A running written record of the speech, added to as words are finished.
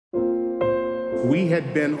We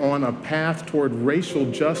had been on a path toward racial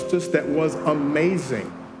justice that was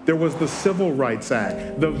amazing. There was the Civil Rights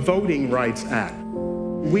Act, the Voting Rights Act.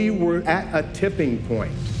 We were at a tipping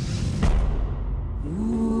point.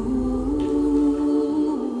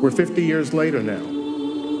 We're 50 years later now.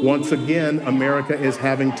 Once again, America is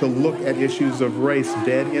having to look at issues of race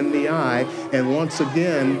dead in the eye, and once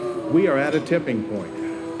again, we are at a tipping point.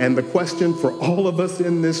 And the question for all of us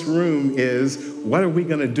in this room is, what are we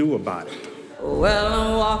going to do about it? Well,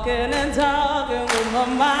 I'm walking and talking with my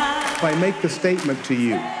mind. If I make the statement to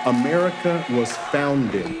you, America was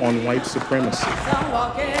founded on white supremacy. I'm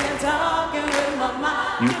walking and talking with my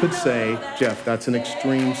mind. You could say, Jeff, that's an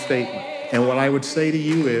extreme statement. And what I would say to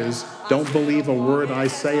you is, don't believe a word I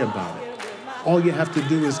say about it. All you have to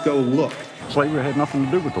do is go look. Slavery had nothing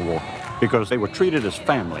to do with the war because they were treated as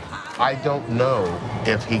family. I don't know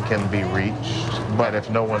if he can be reached, but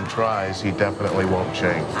if no one tries, he definitely won't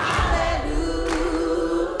change.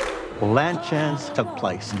 Lynchings took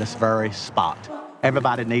place in this very spot.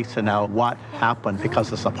 Everybody needs to know what happened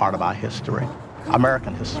because it's a part of our history,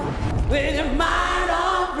 American history. With your mind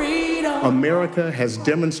on freedom. America has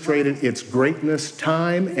demonstrated its greatness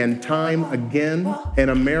time and time again, and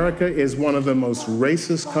America is one of the most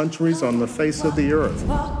racist countries on the face of the earth.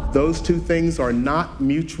 Those two things are not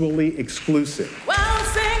mutually exclusive. Well, I'm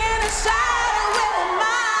singing a shadow with my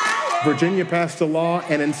mind. Virginia passed a law,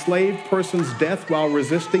 an enslaved person's death while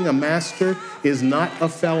resisting a master is not a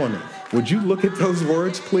felony. Would you look at those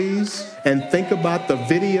words, please, and think about the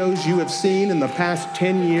videos you have seen in the past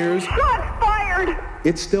 10 years? Shots fired!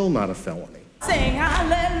 It's still not a felony. Sing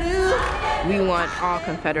hallelujah. We want all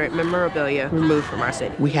Confederate memorabilia removed from our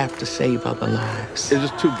city. We have to save other lives. It's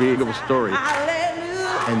just too big of a story.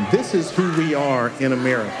 Hallelujah. And this is who we are in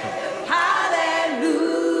America.